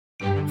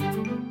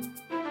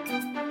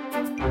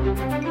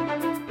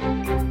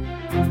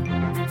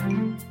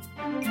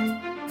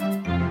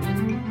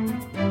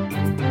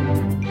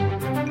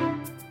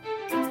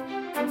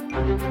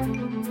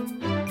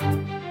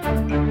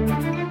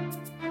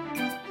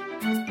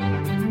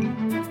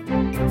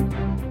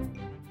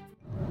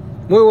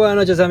Muy buenas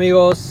noches,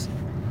 amigos.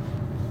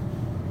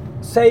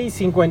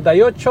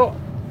 6:58,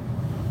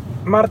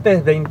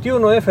 martes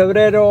 21 de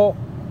febrero.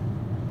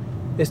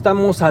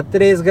 Estamos a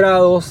 3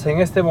 grados en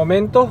este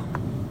momento.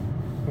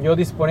 Yo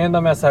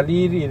disponiéndome a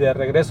salir y de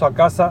regreso a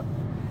casa.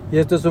 Y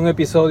esto es un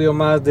episodio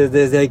más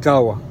desde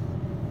Aicagua.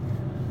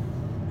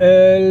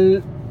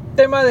 El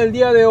tema del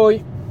día de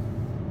hoy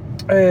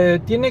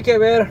tiene que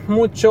ver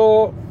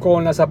mucho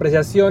con las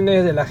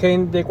apreciaciones de la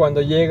gente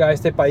cuando llega a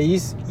este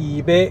país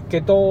y ve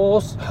que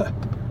todos,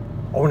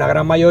 o una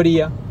gran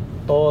mayoría,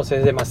 todos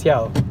es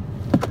demasiado,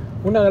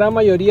 una gran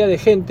mayoría de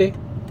gente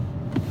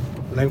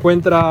la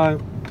encuentra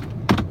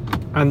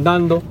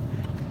andando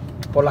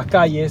por las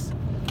calles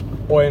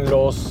o en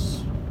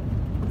los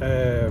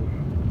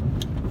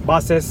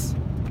buses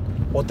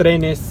o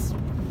trenes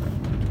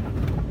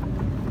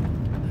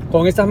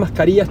con estas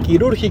mascarillas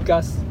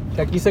quirúrgicas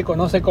que aquí se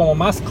conoce como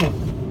Masku.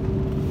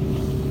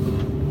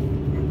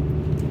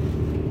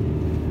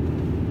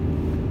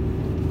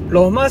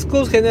 Los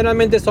Maskus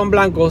generalmente son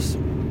blancos,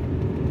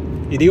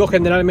 y digo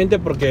generalmente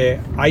porque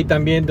hay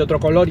también de otro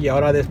color, y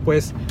ahora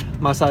después,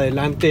 más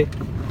adelante,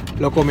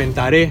 lo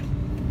comentaré.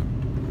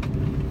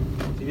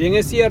 Si bien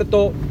es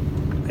cierto,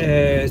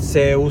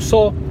 se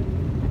usó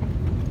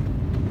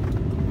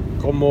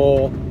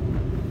como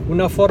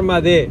una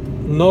forma de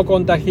no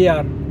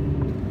contagiar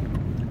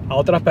a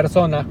otras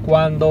personas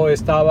cuando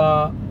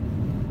estaba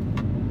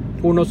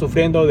uno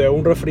sufriendo de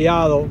un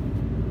resfriado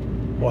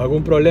o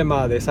algún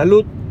problema de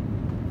salud,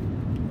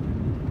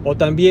 o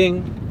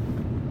también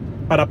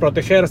para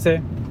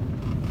protegerse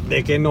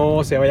de que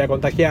no se vaya a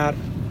contagiar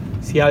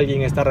si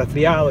alguien está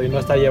resfriado y no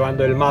está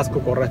llevando el masco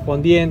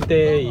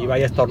correspondiente y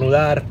vaya a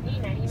estornudar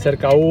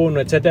cerca a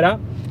uno, etcétera.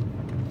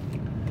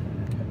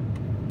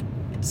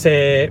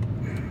 Se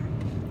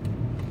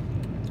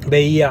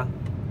veía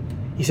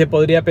y se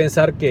podría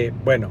pensar que,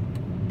 bueno,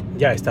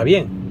 ya está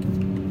bien.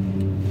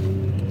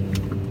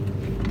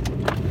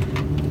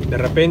 De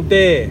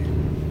repente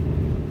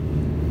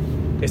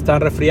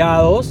están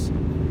resfriados,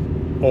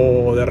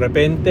 o de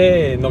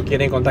repente no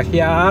quieren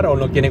contagiar o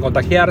no quieren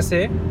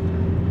contagiarse.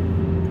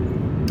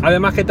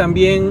 Además que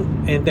también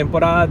en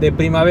temporada de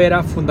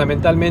primavera,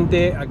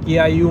 fundamentalmente aquí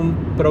hay un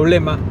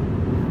problema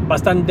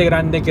bastante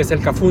grande, que es el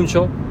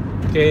cafuncho,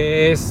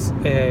 que es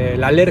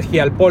la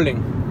alergia al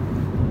polen.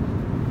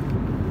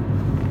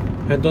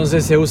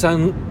 Entonces se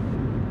usan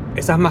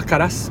esas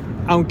máscaras,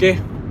 aunque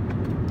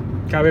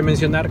cabe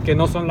mencionar que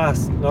no son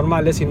las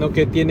normales, sino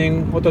que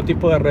tienen otro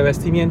tipo de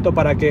revestimiento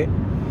para que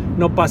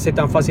no pase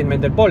tan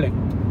fácilmente el polen.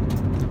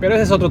 Pero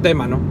ese es otro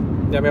tema, ¿no?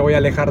 Ya me voy a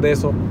alejar de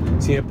eso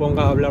si me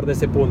pongo a hablar de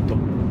ese punto.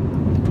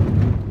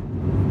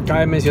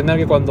 Cabe mencionar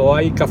que cuando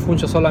hay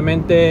cafuncho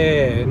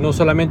no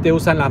solamente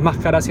usan las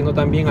máscaras, sino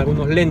también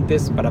algunos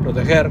lentes para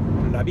proteger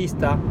la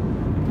vista.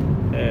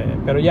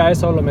 Pero ya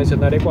eso lo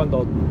mencionaré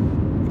cuando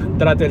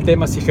trate el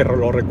tema, si que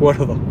lo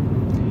recuerdo.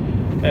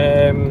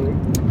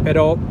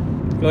 Pero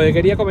lo que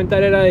quería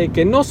comentar era de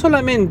que no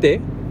solamente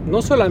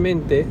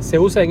se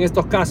usa en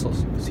estos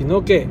casos,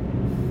 sino que,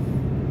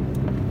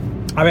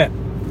 a ver,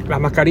 las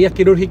mascarillas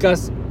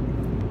quirúrgicas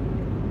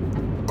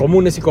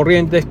comunes y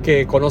corrientes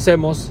que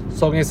conocemos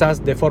son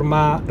esas de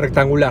forma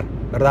rectangular,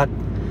 ¿verdad?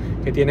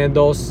 Que tienen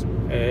dos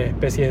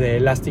especies de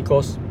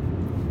elásticos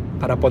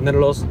para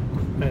ponerlos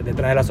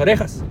detrás de las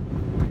orejas.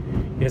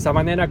 Y de esa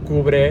manera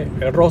cubre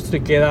el rostro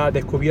y queda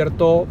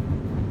descubierto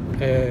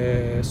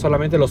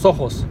solamente los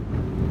ojos,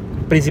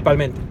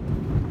 principalmente.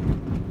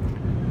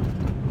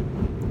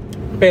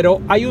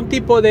 Pero hay un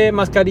tipo de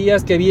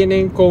mascarillas que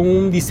vienen con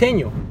un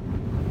diseño.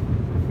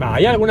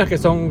 Hay algunas que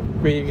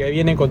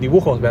vienen con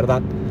dibujos,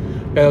 ¿verdad?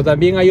 Pero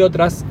también hay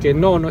otras que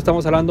no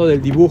estamos hablando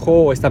del dibujo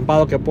o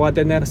estampado que pueda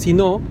tener,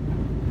 sino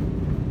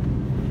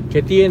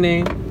que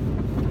tienen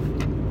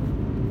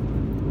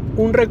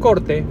un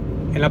recorte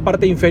en la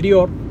parte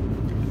inferior.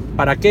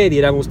 ¿Para qué,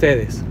 dirán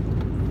ustedes?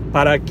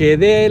 Para que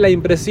dé la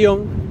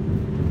impresión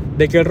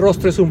de que el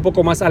rostro es un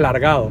poco más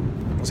alargado,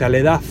 o sea,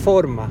 le da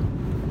forma.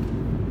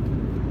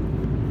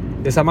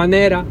 De esa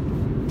manera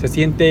se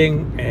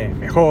sienten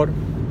mejor,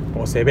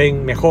 o se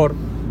ven mejor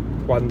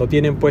cuando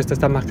tienen puestas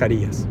estas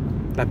mascarillas,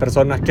 las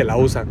personas que la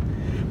usan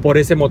por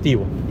ese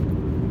motivo.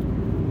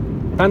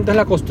 Tanta es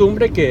la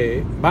costumbre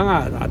que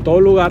van a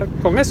todo lugar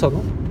con eso,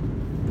 ¿no?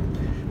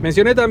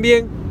 Mencioné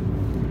también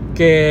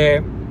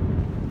que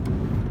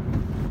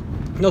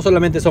no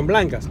solamente son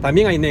blancas,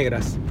 también hay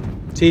negras.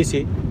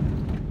 Sí,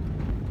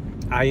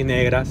 hay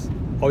negras.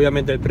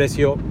 Obviamente el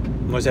precio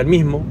no es el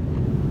mismo,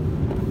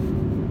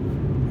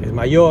 es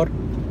mayor,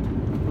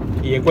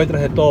 y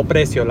encuentras de todo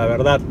precio, la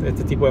verdad,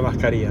 este tipo de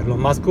mascarillas. Los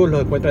Masku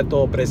los encuentras de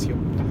todo precio.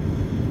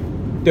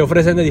 Te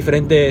ofrecen de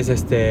diferentes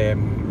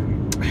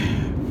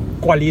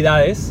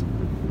cualidades.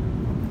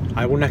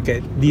 Algunas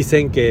que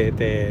dicen que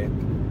te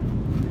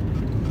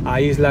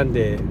aíslan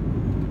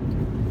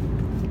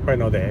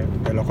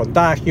de los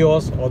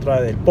contagios,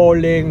 otra del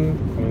polen,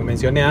 como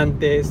mencioné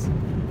antes,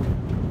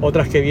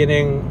 otras que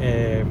vienen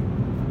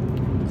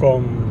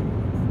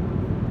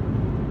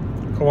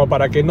como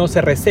para que no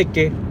se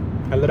reseque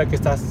a la hora que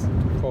estás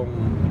con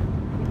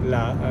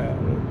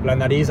la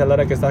nariz, a la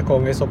hora que estás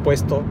con eso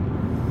puesto.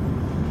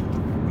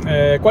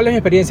 ¿Cuál es mi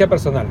experiencia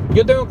personal?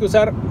 Yo tengo que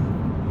usar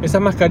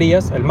esas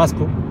mascarillas, el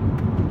Masku,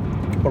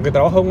 porque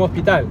trabajo en un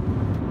hospital.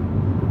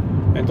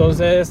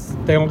 Entonces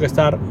tengo que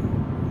estar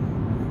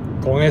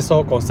con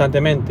eso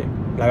constantemente.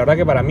 La verdad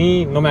que para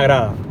mí no me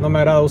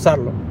agrada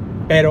usarlo,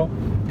 pero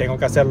tengo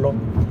que hacerlo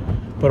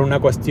por una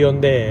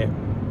cuestión de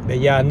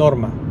ya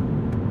norma,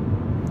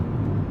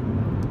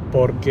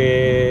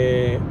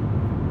 porque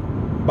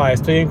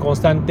estoy en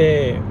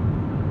constante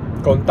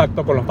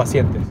contacto con los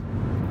pacientes.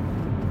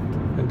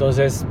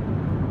 Entonces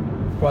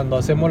cuando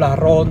hacemos las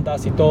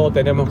rondas y todo,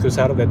 tenemos que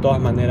usar de todas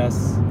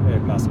maneras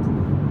el Masku.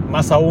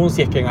 Más aún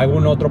si es que en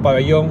algún otro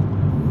pabellón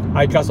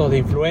hay casos de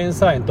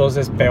influenza,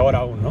 entonces peor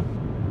aún, ¿no?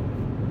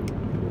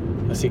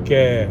 Así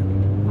que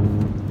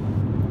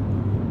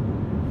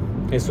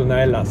es una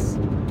de las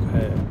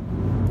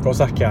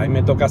cosas que a mí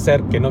me toca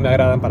hacer, que no me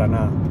agradan para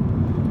nada,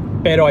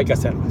 pero hay que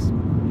hacerlas.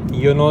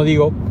 Y yo no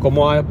digo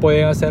cómo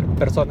pueden hacer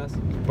personas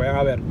que puedan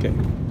haber que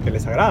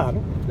les agrada, ¿no?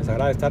 Les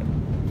agrada estar,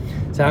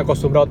 se han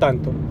acostumbrado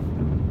tanto.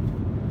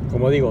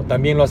 Como digo,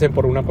 también lo hacen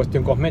por una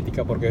cuestión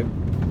cosmética, porque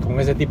con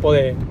ese tipo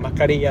de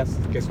mascarillas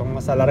que son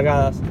más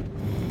alargadas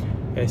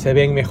se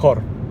ven mejor,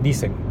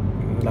 dicen.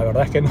 La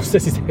verdad es que no sé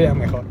si se vean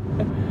mejor,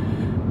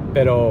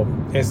 pero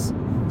es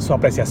su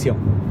apreciación.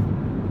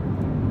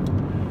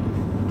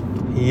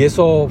 Y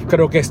eso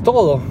creo que es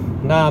todo,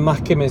 nada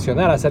más que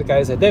mencionar acerca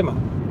de ese tema.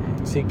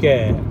 Así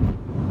que es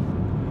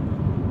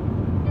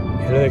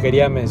lo que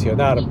quería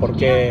mencionar,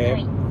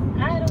 porque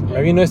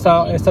me vino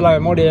esta a la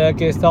memoria, ya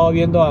que he estado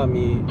viendo a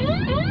mis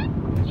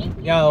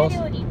cuñados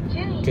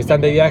que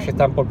están de viaje,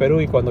 están por Perú,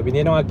 y cuando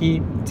vinieron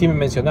aquí sí me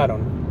mencionaron,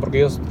 porque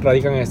ellos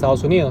radican en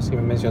Estados Unidos, y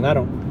me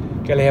mencionaron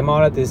que les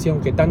llamaba la atención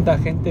que tanta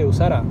gente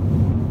usara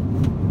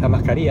la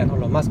mascarilla, ¿no?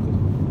 Los Masku.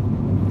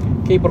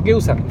 ¿Y por qué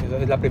usan?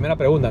 Es la primera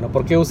pregunta, ¿no?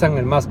 ¿Por qué usan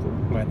el Masku?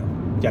 Bueno,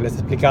 ya les he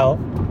explicado,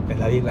 es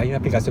la misma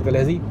explicación que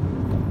les di,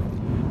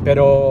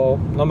 pero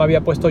no me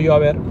había puesto yo a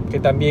ver que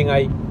también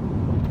hay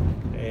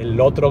el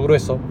otro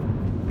grueso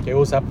que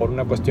usa por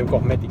una cuestión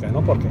cosmética,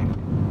 ¿no? Porque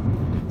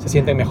se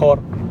sienten mejor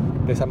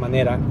de esa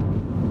manera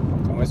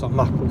con esos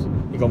Maskus,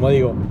 y como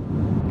digo,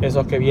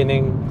 esos que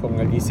vienen con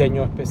el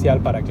diseño especial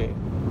para que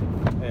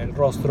el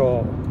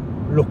rostro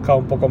luzca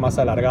un poco más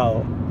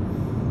alargado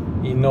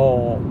y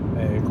no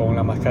con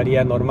la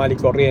mascarilla normal y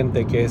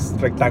corriente, que es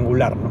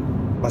rectangular, ¿no?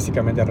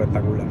 Básicamente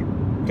rectangular,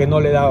 que no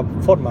le da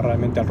forma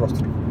realmente al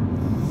rostro.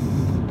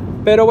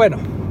 Pero bueno,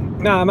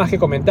 nada más que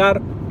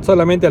comentar,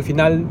 solamente al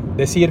final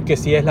decir que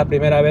si es la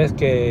primera vez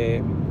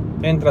que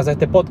entras a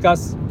este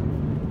podcast,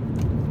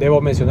 debo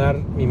mencionar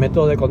mis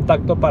métodos de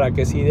contacto para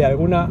que si de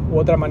alguna u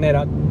otra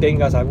manera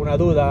tengas alguna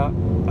duda,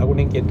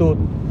 alguna inquietud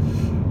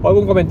o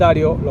algún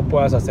comentario, lo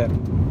puedas hacer.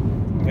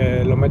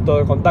 Los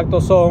métodos de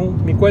contacto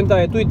son mi cuenta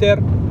de Twitter,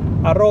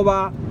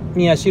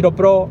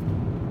 @MiyashiroPro,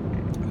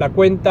 la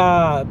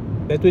cuenta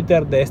de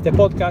Twitter de este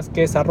podcast,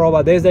 que es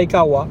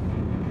 @desdeikawa,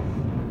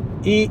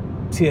 y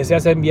si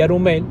deseas enviar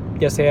un mail,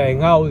 ya sea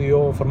en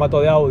audio, en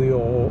formato de audio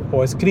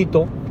o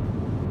escrito,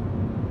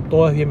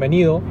 todo es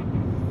bienvenido.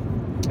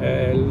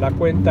 La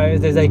cuenta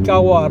es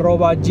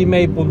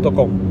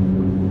desdeikawa@gmail.com.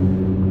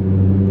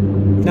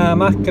 Nada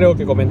más creo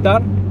que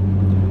comentar,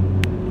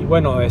 y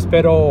bueno,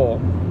 espero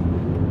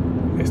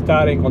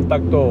estar en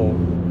contacto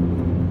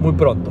muy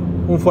pronto.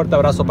 Un fuerte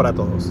abrazo para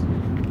todos.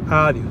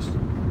 Adiós.